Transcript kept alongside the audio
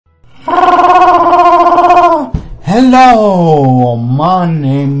Hello, my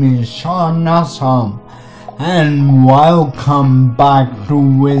name is Sean Awesome, and welcome back to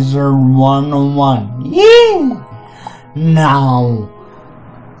Wizard101. Yeah! Now,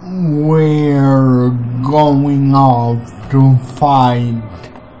 we're going off to fight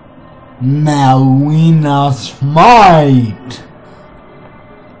Melina Smite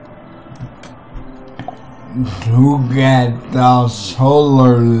to get the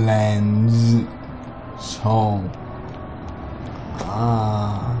solar lens. So,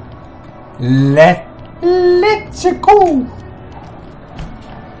 let's go.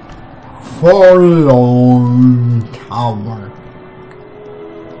 Forlorn Tower.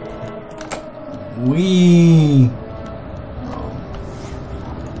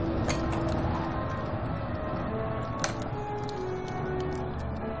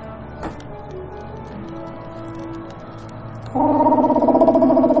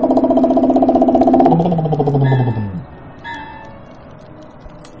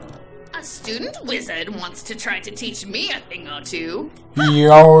 A student wizard wants to try to teach me a thing or two. You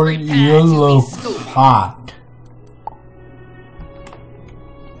look hot.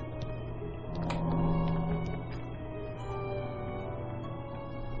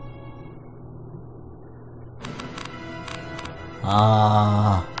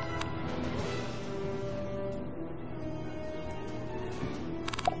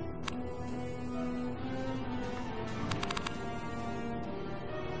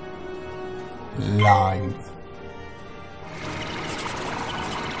 Live.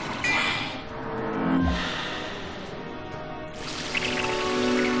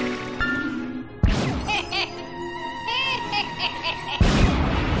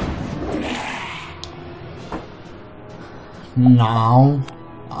 Now,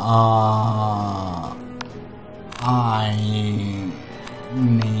 I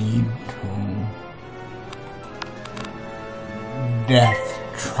need to death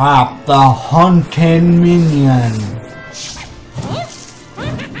trap the hunted minion.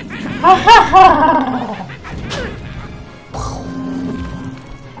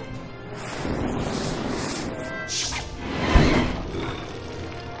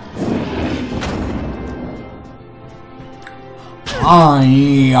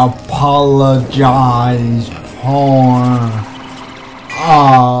 I apologize for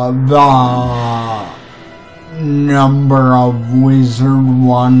the number of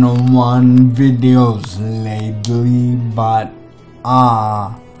Wizard101 videos lately, but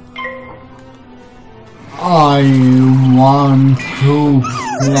I want to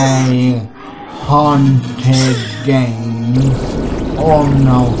play haunted games, or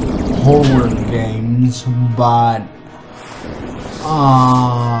no, horror games, but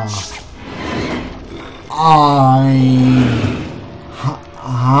I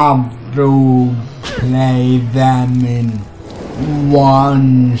have to play them in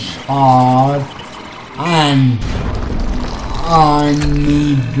one shot, and I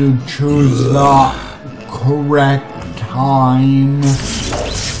need to choose the correct time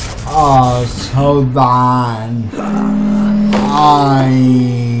so that I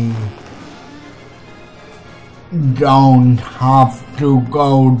don't have to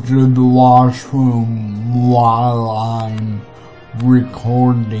go to the washroom while I'm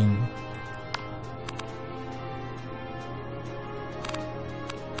recording.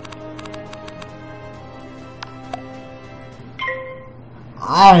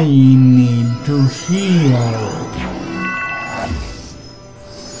 I need to heal.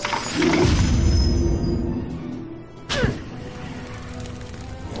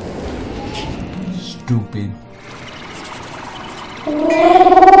 Stupid.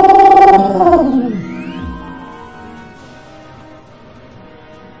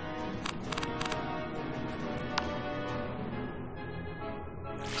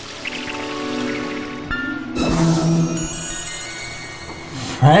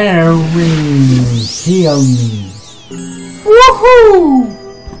 Fairy, heal me. Woohoo!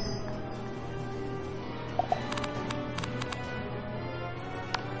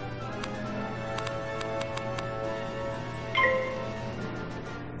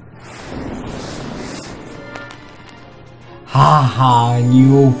 Haha,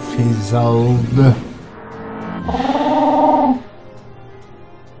 you fizzled.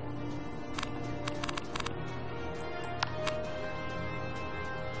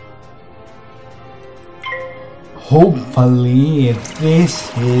 Hopefully, if this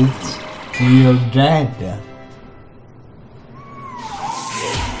hits, you're dead.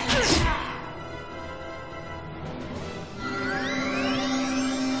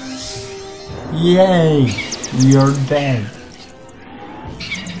 Yay, you're dead.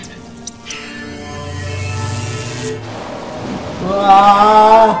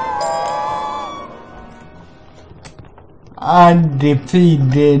 I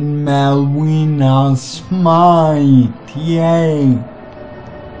defeated Malwina Smite. Yay!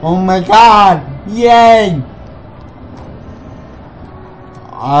 Oh my god! Yay!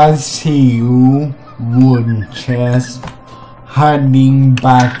 I see you, wooden chest, hiding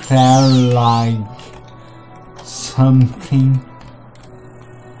back there like something.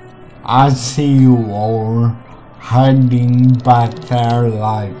 I see you all hiding back there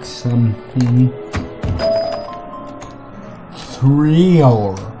like something. 3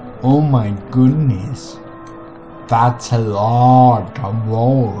 ore. Oh my goodness. That's a lot of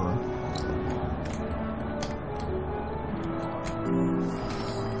ore.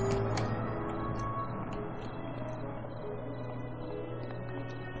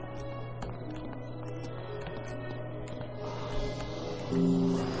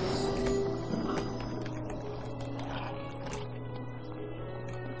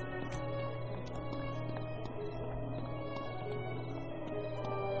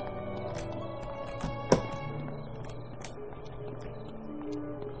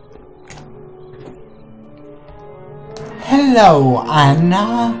 Hello,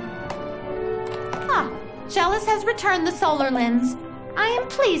 Anna. Ah, Jealous has returned the solar lens. I am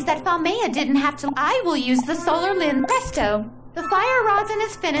pleased that Falmea didn't have to. I will use the solar lens. Presto! The fire rosin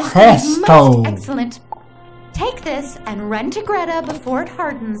is finished and is most excellent. Take this and run to Greta before it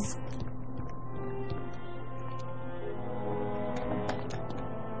hardens.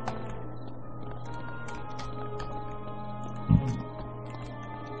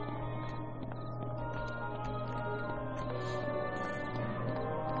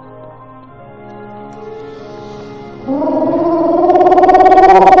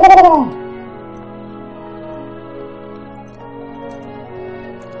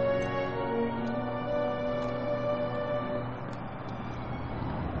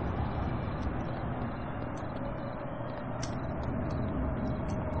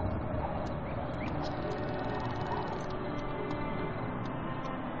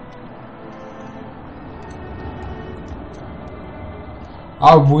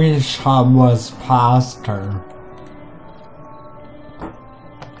 I wish I was past her.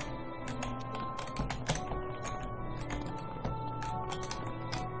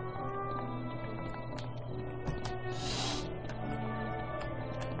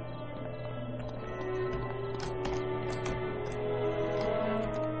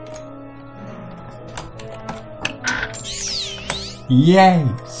 Yay!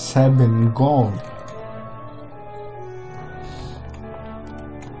 7 gold.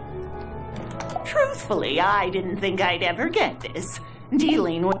 Truthfully, I didn't think I'd ever get this.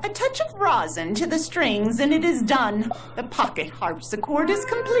 Dealing with a touch of rosin to the strings and it is done. The pocket harpsichord is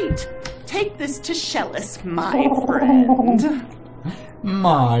complete. Take this to Shellis, my friend.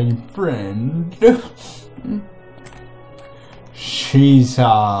 My friend. She's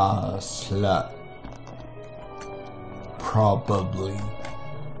a slut. Probably.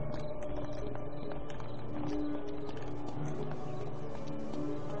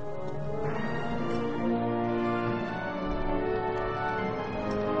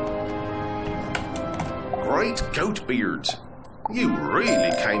 Great goat beards. You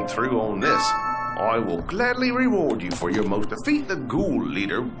really came through on this. I will gladly reward you for your most defeat the ghoul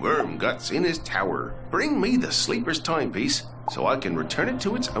leader Wormguts in his tower. Bring me the sleeper's timepiece so I can return it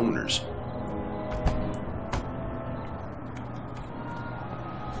to its owners.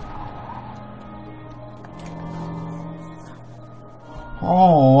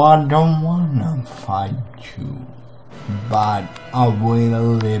 Oh, I don't wanna fight you, but I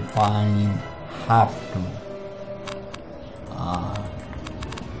will if I have to.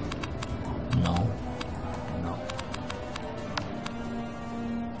 No.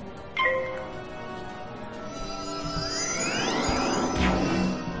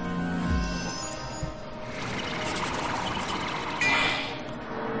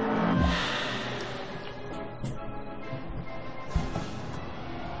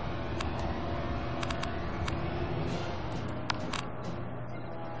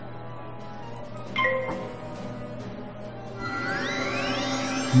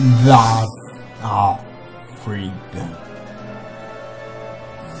 That, oh, freak.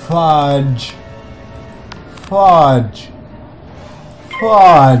 Fudge. Fudge.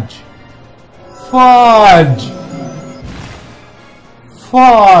 Fudge. Fudge.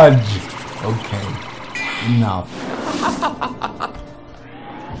 Fudge. Okay, enough.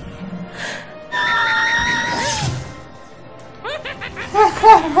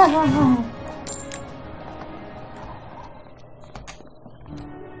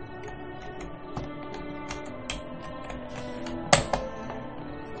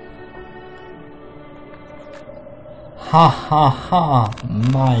 Ha ha ha,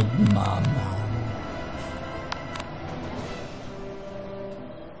 my mama.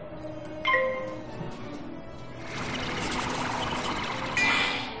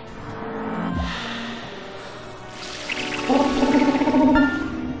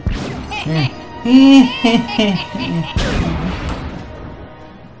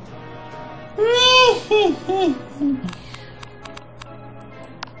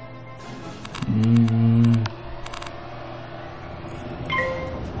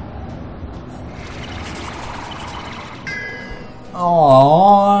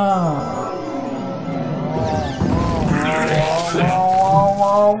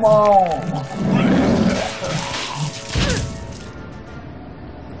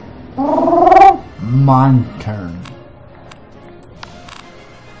 My turn.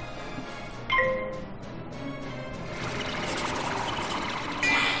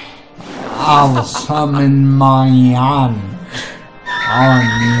 I'll summon my aunt on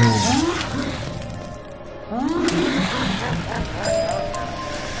you.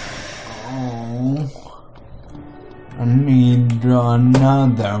 Oh, I need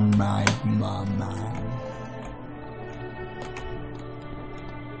another magma man.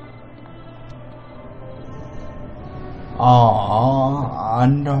 Oh, I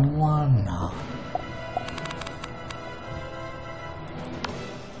don't wanna.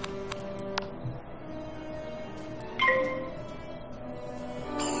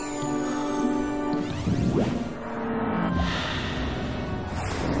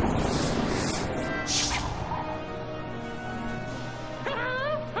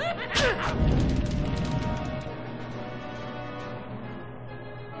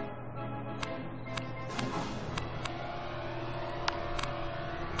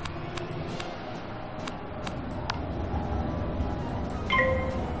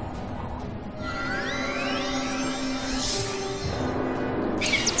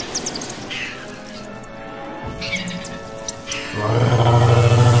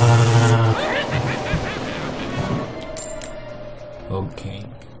 Okay.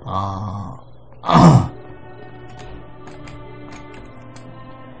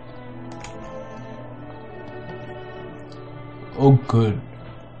 Oh, good.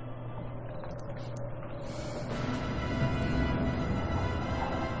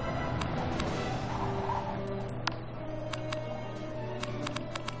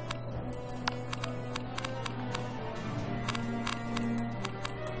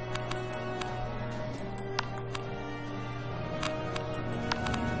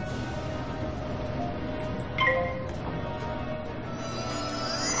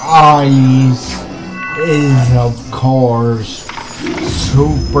 Ice is of course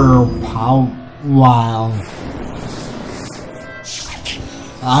super power. Wow,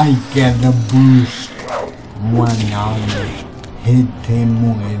 I get a boost when I hit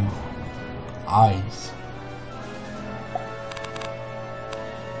him with ice.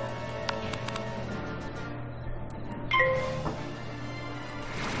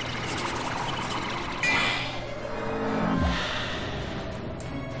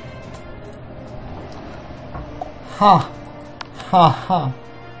 Ha ha ha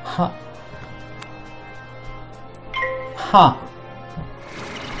ha ha.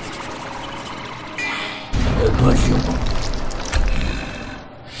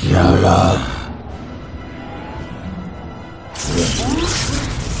 Shut up.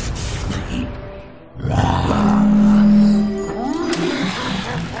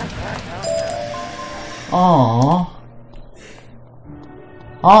 Aww.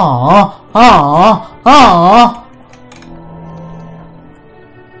 Aww. Aww. Aww.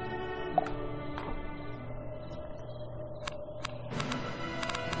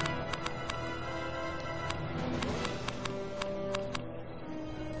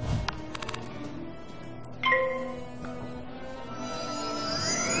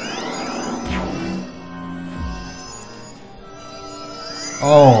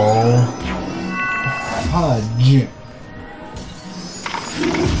 Oh, fudge.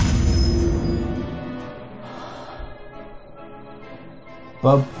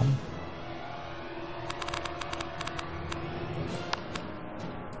 But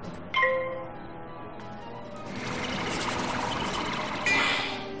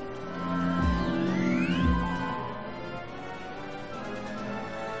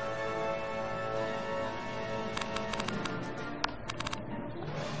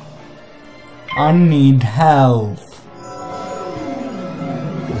I need help.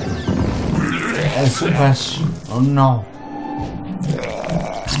 Especially, oh no.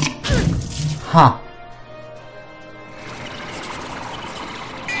 Ha.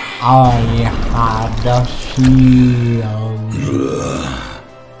 I had the shield.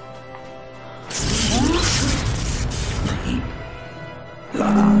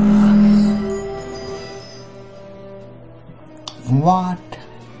 What?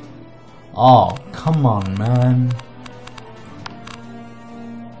 Oh, come on, man.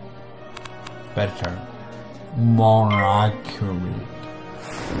 Better. More accurate.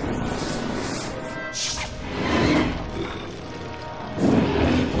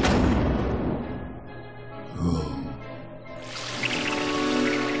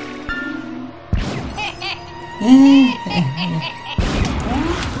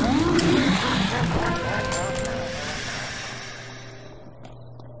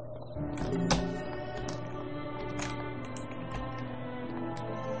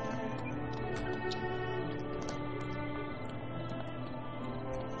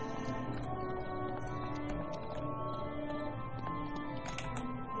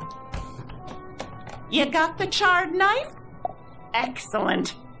 You got the charred knife?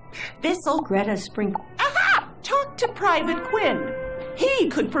 Excellent. This'll Greta Sprinkle. Aha! Talk to Private Quinn. He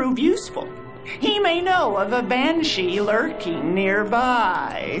could prove useful. He may know of a banshee lurking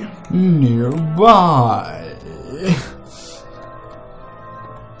nearby. Nearby.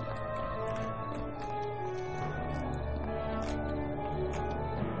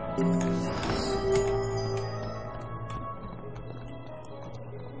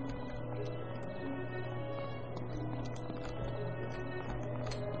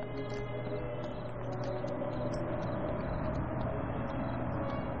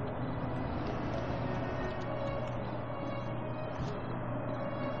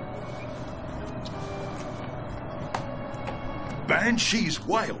 Banshee's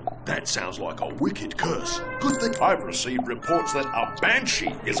wail. That sounds like a wicked curse. Good thing I've received reports that a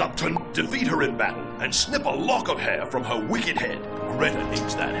banshee is up to defeat her in battle and snip a lock of hair from her wicked head. Greta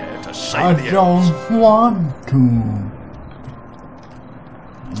needs that hair to save the I don't want to.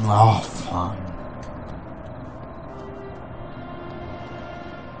 Oh, fun.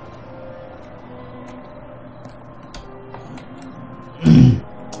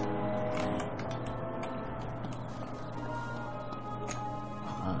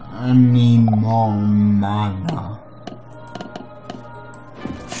 I need more mana.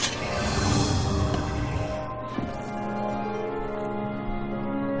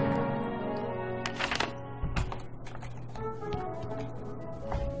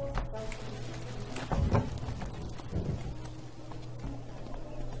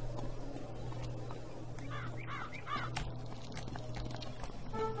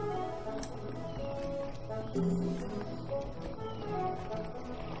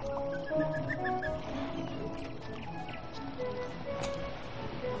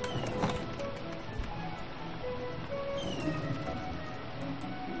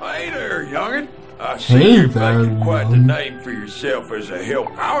 Hey there, young'un. I Hey see you're there, making quite the young'un. name for yourself as a help.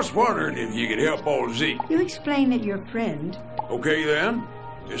 I was wondering if you could help old Zeke. You explain that your friend, Okay then,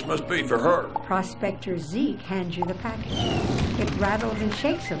 this must be for her. Prospector Zeke, hands you the package. It rattles and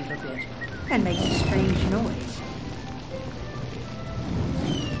shakes a little bit and makes a strange noise.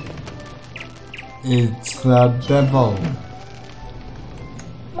 It's the devil.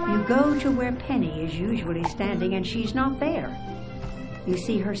 You go to where Penny is usually standing and she's not there. You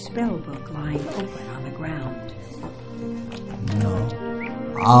see her spell book lying open on the ground. No.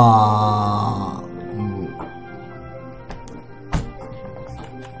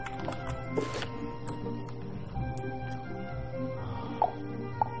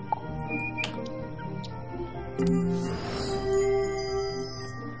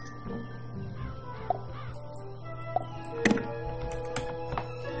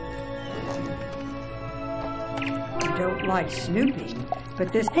 You don't like snooping,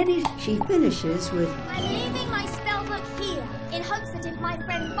 but this Penny, she finishes with, I'm leaving my spellbook here, in hopes that if my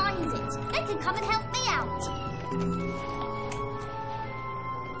friend finds it, they can come and help me out.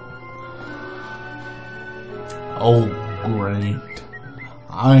 Oh, great.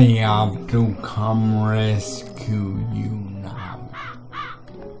 I have to come rescue you now.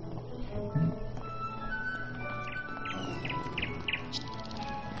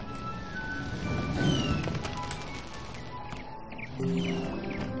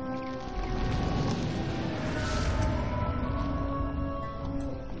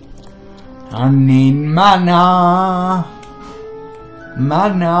 I need mana.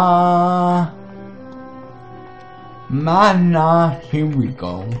 Mana. Mana. Here we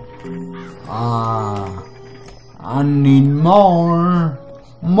go. I need more.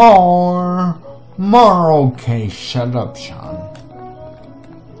 More. Okay, shut up, Sean.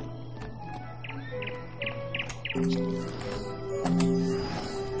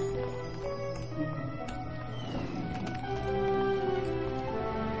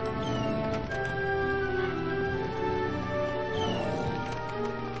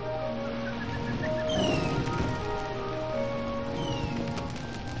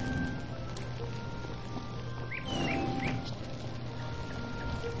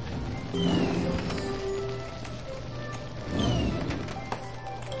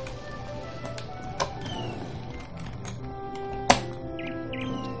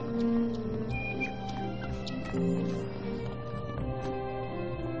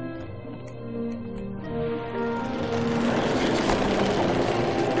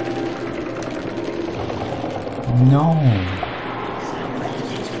 No.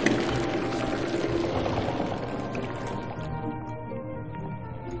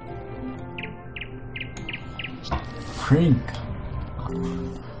 Freak.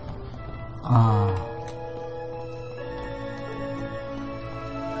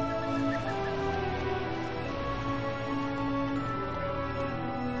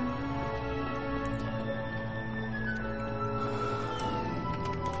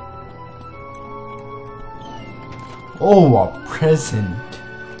 Oh, a present.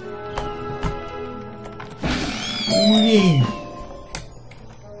 Wait.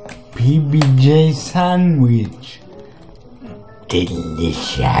 PBJ sandwich.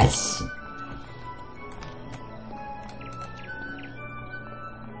 Delicious.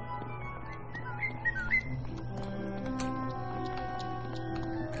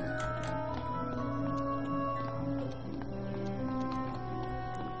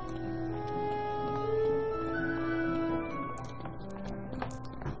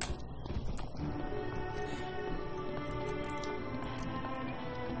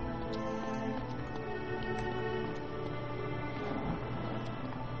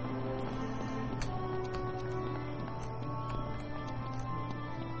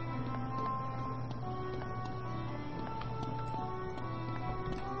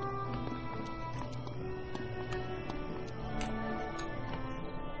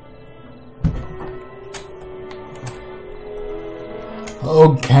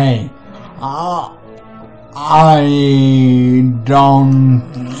 Okay, I don't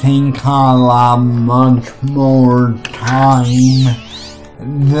think I'll have much more time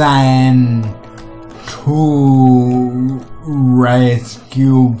than to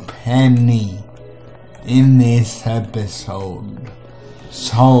rescue Penny in this episode.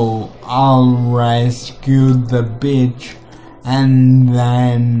 So I'll rescue the bitch and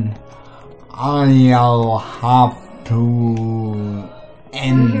then I'll have to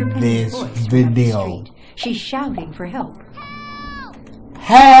end this video. She's shouting for help.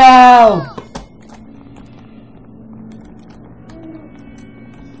 Help!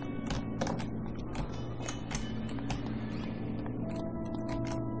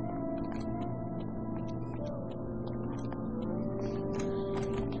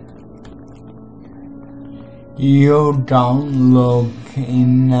 You don't look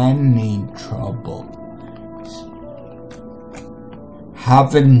in any trouble.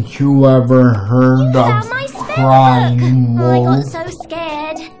 Haven't you ever heard of crying wolf? I got so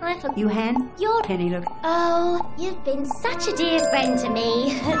scared. I forgot. You hand You're Penny look. Oh, you've been such a dear friend to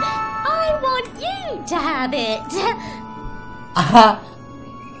me. I want you to have it.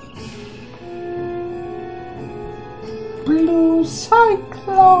 Blue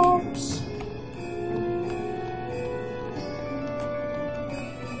Cyclops.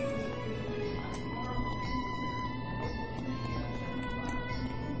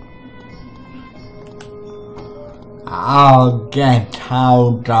 I'll get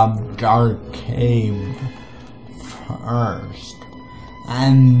out of Dark Cave first,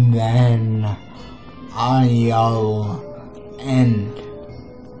 and then I'll end.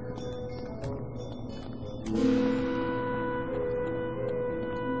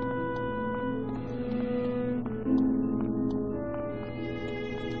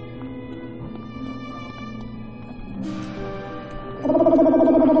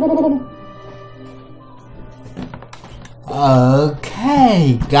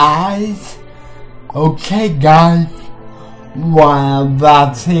 Okay guys, well,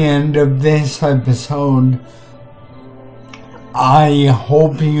 that's the end of this episode. I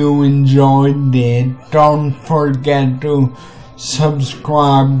hope you enjoyed it. Don't forget to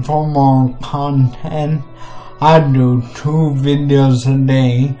subscribe for more content. I do 2 videos a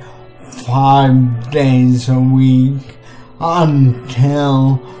day, 5 days a week,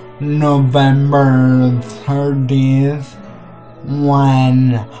 until November 30th,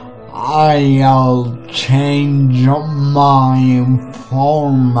 when I'll change my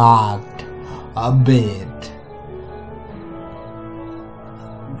format a bit.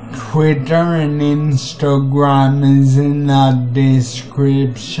 Twitter and Instagram is in the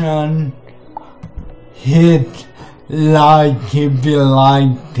description. Hit like if you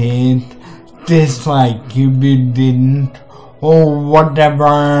liked it, dislike if you didn't, or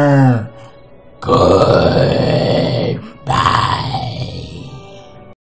whatever. Good.